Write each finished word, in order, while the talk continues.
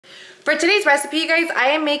For today's recipe, you guys, I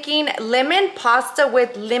am making lemon pasta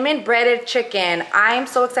with lemon breaded chicken. I am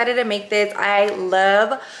so excited to make this. I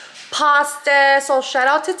love pasta. So shout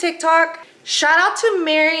out to TikTok. Shout out to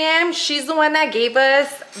Mxriyum. She's the one that gave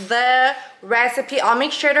us the recipe. I'll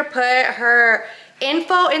make sure to put her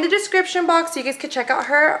info in the description box so you guys can check out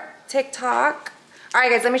her TikTok. All right,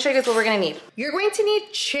 guys, let me show you guys what we're gonna need. You're going to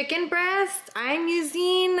need chicken breast. I'm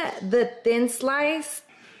using the thin slice.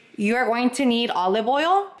 You are going to need olive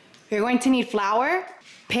oil. You're going to need flour,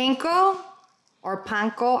 PANKO or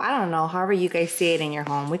PANKO. I don't know, however you guys say it in your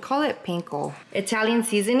home. We call it PANKO. Italian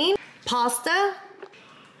seasoning, pasta,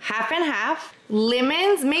 half and half.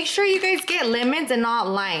 Lemons, make sure you guys get lemons and not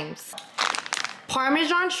limes.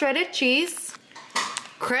 Parmesan shredded cheese,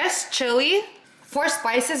 crushed chili. For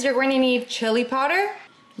spices, you're going to need chili powder,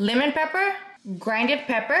 lemon pepper, grinded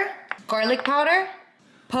pepper, garlic powder,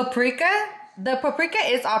 paprika. The paprika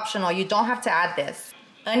is optional. You don't have to add this.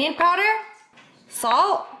 Onion powder,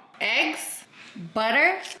 salt, eggs,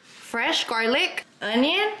 butter, fresh garlic,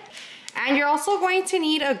 onion, and you're also going to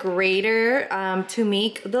need a grater to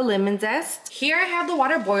make the lemon zest. Here I have the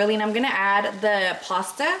water boiling. I'm gonna add the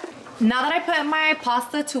pasta. Now that I put my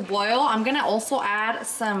pasta to boil, I'm gonna also add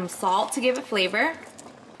some salt to give it flavor.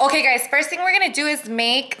 Okay guys, first thing we're gonna do is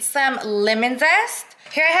make some lemon zest.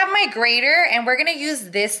 Here I have my grater and we're gonna use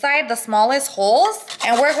this side, the smallest holes.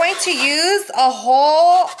 And we're going to use a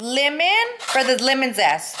whole lemon for the lemon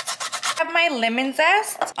zest. I have my lemon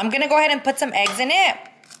zest. I'm gonna go ahead and put some eggs in it.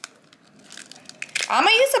 I'm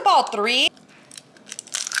gonna use about 3.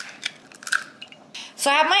 So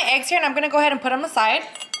I have my eggs here and I'm gonna go ahead and put them aside.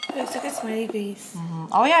 It looks like a smiley face.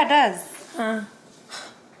 Oh yeah, it does. Huh.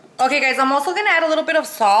 Okay guys, I'm also gonna add a little bit of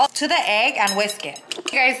salt to the egg and whisk it.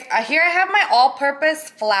 Okay guys, here I have my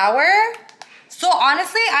all-purpose flour. So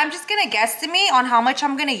honestly, I'm just gonna guesstimate on how much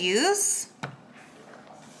I'm gonna use.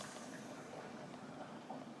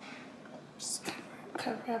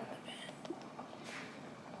 Cover up.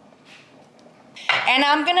 And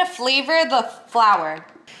I'm gonna flavor the flour.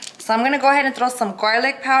 So I'm gonna go ahead and throw some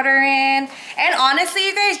garlic powder in. And honestly,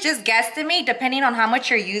 you guys, just guesstimate depending on how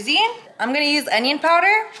much you're using. I'm gonna use onion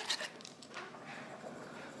powder.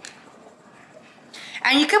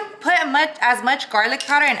 And you can put as much garlic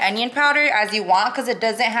powder and onion powder as you want because it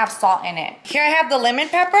doesn't have salt in it. Here I have the lemon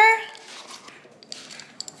pepper.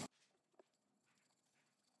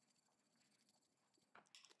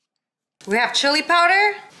 We have chili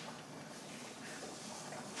powder.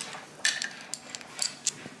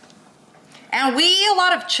 And we eat a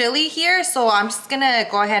lot of chili here, so I'm just gonna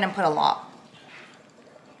go ahead and put a lot.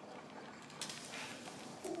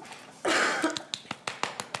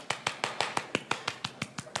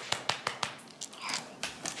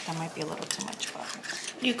 That might be a little too much, but...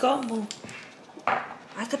 You go, move.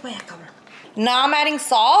 Now I'm adding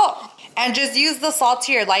salt, and just use the salt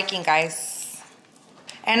to your liking, guys.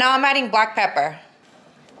 And now I'm adding black pepper.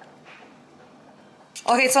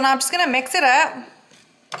 Okay, so now I'm just gonna mix it up.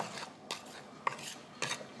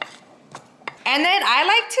 And then I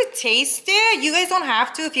like to taste it. You guys don't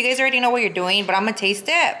have to if you guys already know what you're doing, but I'm gonna taste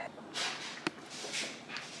it.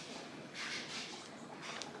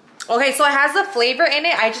 Okay, so it has the flavor in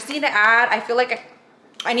it. I just need to add, I feel like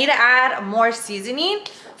I need to add more seasoning.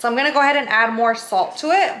 So I'm gonna go ahead and add more salt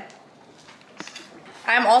to it.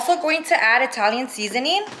 I'm also going to add Italian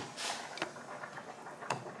seasoning.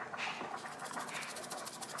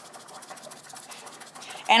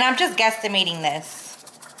 And I'm just guesstimating this.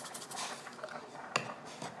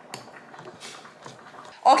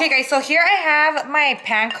 Okay guys, so here I have my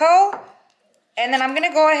PANKO, and then I'm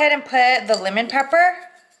gonna go ahead and put the lemon pepper.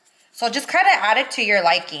 So just kind of add it to your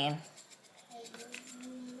liking.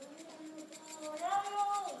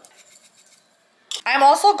 I'm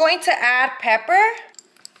also going to add pepper.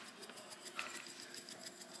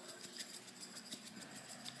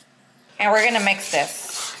 And we're gonna mix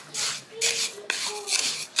this.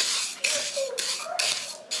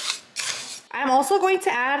 I'm also going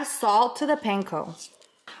to add salt to the PANKO.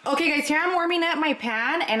 Okay guys, here I'm warming up my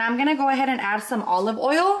pan and I'm gonna go ahead and add some olive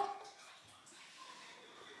oil.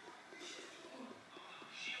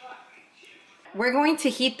 We're going to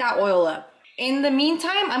heat that oil up. In the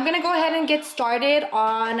meantime, I'm gonna go ahead and get started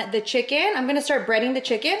on the chicken. I'm gonna start breading the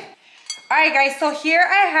chicken. All right guys, so here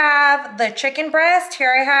I have the chicken breast.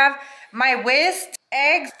 Here I have my whisked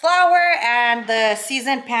eggs, flour, and the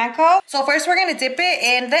seasoned PANKO. So first we're gonna dip it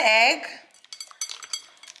in the egg.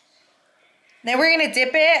 Then we're gonna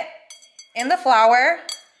dip it in the flour.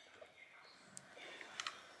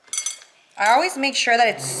 I always make sure that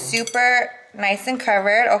it's super nice and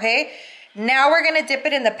covered, okay? Now we're gonna dip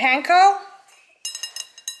it in the PANKO.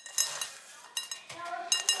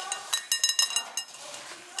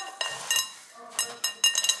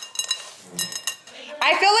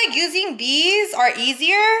 I feel like using these are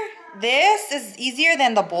easier. This is easier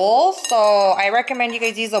than the bowl, so I recommend you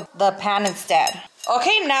guys use the pan instead.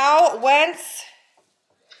 Okay, now once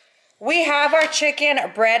we have our chicken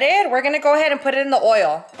breaded, we're gonna go ahead and put it in the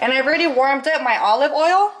oil. And I've already warmed up my olive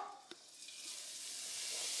oil.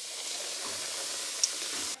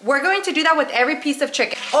 We're going to do that with every piece of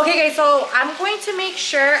chicken. Okay guys, so I'm going to make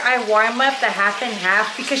sure I warm up the half and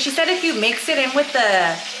half because she said if you mix it in with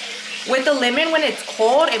the lemon when it's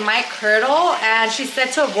cold, it might curdle. And she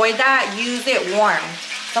said to avoid that, use it warm.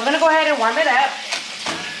 So I'm gonna go ahead and warm it up.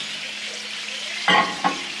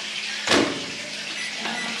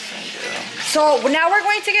 So now we're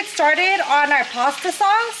going to get started on our pasta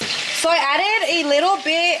sauce. So I added a little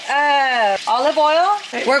bit of olive oil.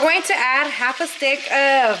 We're going to add half a stick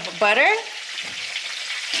of butter.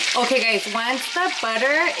 Okay guys, once the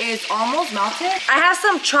butter is almost melted, I have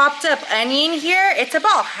some chopped up onion here. It's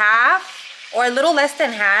about half or a little less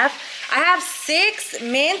than half. I have 6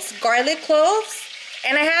 minced garlic cloves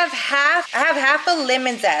and I have half a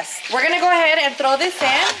lemon zest. We're gonna go ahead and throw this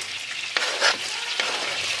in.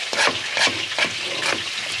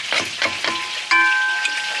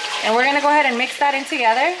 And we're gonna go ahead and mix that in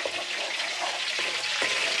together.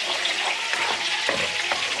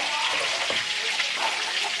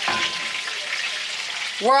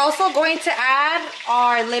 We're also going to add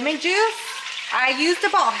our lemon juice. I used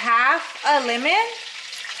about half a lemon.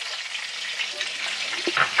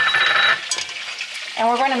 And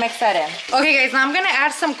we're going to mix that in. Okay guys, now I'm gonna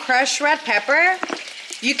add some crushed red pepper.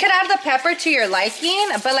 You can add the pepper to your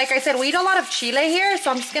liking, but like I said, we eat a lot of chile here,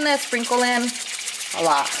 so I'm just gonna sprinkle in a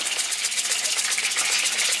lot.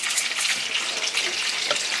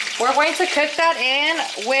 We're going to cook that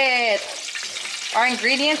in with our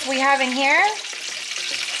ingredients we have in here.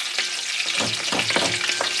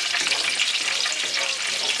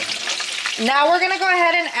 Now we're gonna go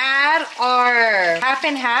ahead and add our half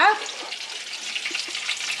and half.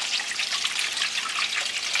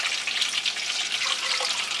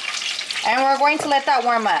 And we're going to let that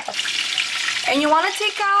warm up. And you wanna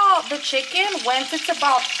take out the chicken once it's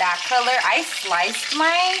about that color. I sliced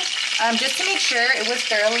mine. Just to make sure it was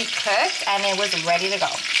thoroughly cooked and it was ready to go.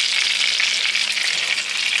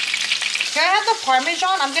 Here I have the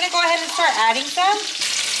Parmesan. I'm gonna go ahead and start adding some.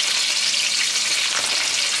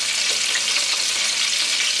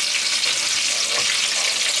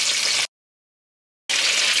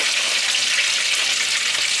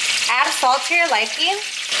 Add salt to your liking.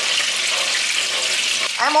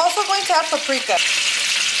 I'm also going to add paprika.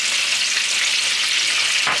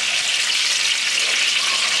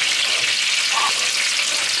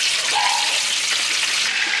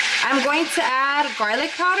 I'm going to add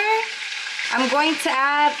garlic powder. I'm going to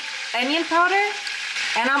add onion powder.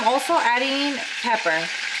 And I'm also adding pepper.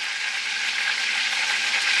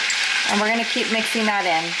 And we're gonna keep mixing that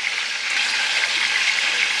in.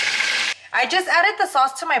 I just added the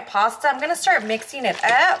sauce to my pasta. I'm gonna start mixing it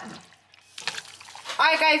up.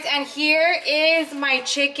 Alright guys, and here is my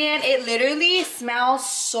chicken. It literally smells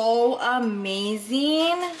so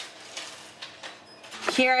amazing.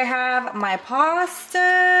 Here I have my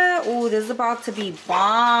pasta. Ooh, this is about to be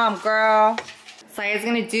bomb, girl. Saya's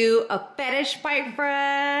gonna do a fetish bite for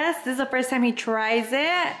us. This is the first time he tries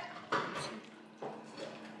it.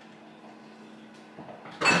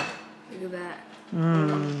 Look at that.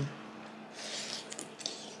 Mmm.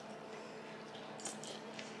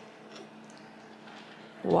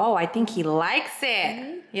 Whoa, I think he likes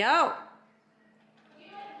it. Yo.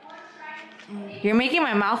 You're making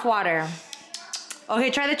my mouth water. Okay,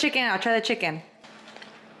 try the chicken. I'll try the chicken.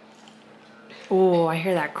 Oh, I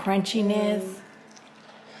hear that crunchiness.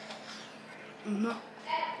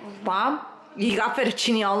 Bomb? You got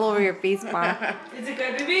fettuccine all over your face, Bomb. Is it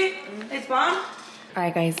good, baby? It's bomb?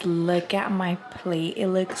 Alright guys, look at my plate. It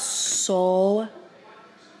looks so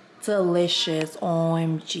delicious.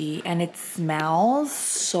 OMG. And it smells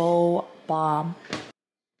so bomb.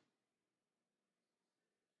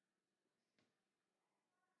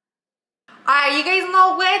 Alright, you guys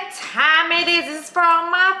know what time it is. This is for all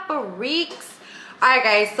my freaks. Alright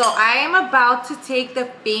guys, so I am about to take the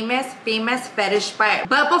famous fetish bite.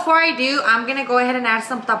 But before I do, I'm gonna go ahead and add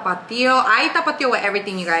some tapatio. I eat tapatio with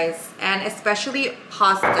everything, you guys. And especially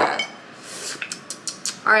pasta.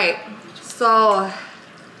 Alright, so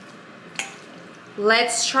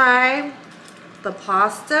let's try the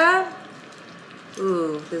pasta.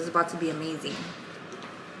 Ooh, this is about to be amazing.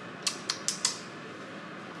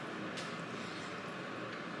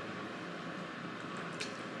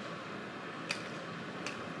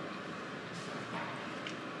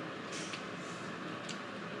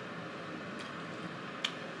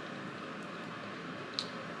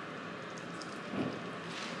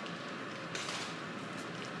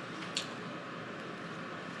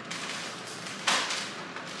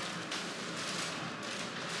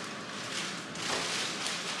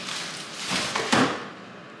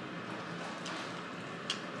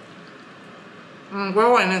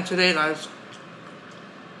 We're winning today, guys.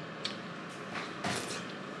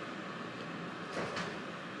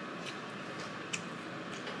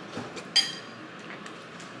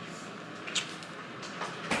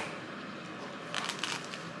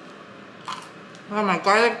 Oh, my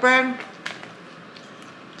garlic bread.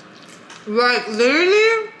 Like,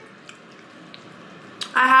 literally,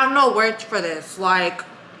 I have no words for this. Like,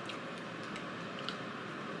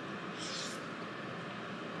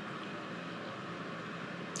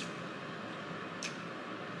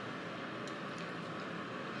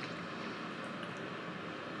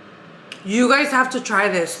 you guys have to try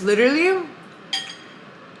this. Literally,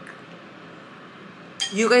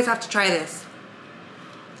 you guys have to try this.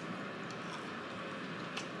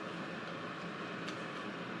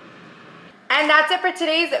 And that's it for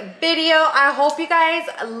today's video. I hope you guys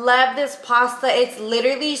love this pasta. It's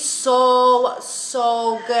literally so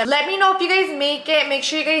good. Let me know if you guys make it. Make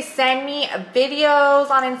sure you guys send me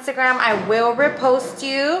videos on Instagram. I will repost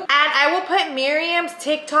you. And I will put Mxriyum's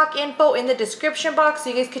TikTok info in the description box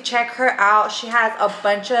so you guys could check her out. She has a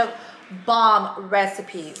bunch of bomb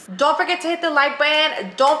recipes. Don't forget to hit the like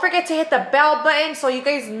button. Don't forget to hit the bell button so you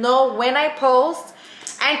guys know when I post.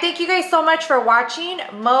 And thank you guys so much for watching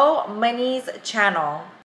Mo Money's channel.